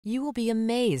You will be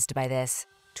amazed by this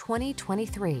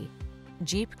 2023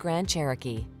 Jeep Grand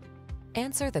Cherokee.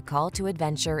 Answer the call to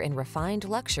adventure in refined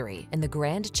luxury in the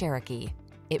Grand Cherokee.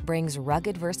 It brings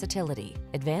rugged versatility,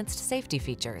 advanced safety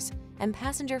features, and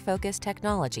passenger-focused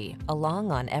technology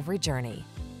along on every journey.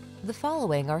 The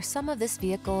following are some of this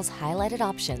vehicle's highlighted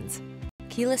options: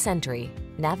 keyless entry,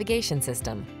 navigation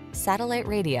system, satellite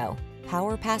radio,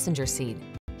 power passenger seat,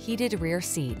 heated rear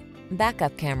seat,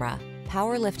 backup camera,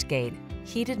 power liftgate,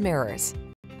 heated mirrors,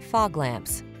 fog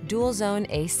lamps, dual zone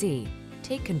AC.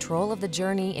 Take control of the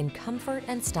journey in comfort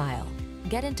and style.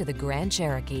 Get into the Grand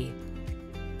Cherokee.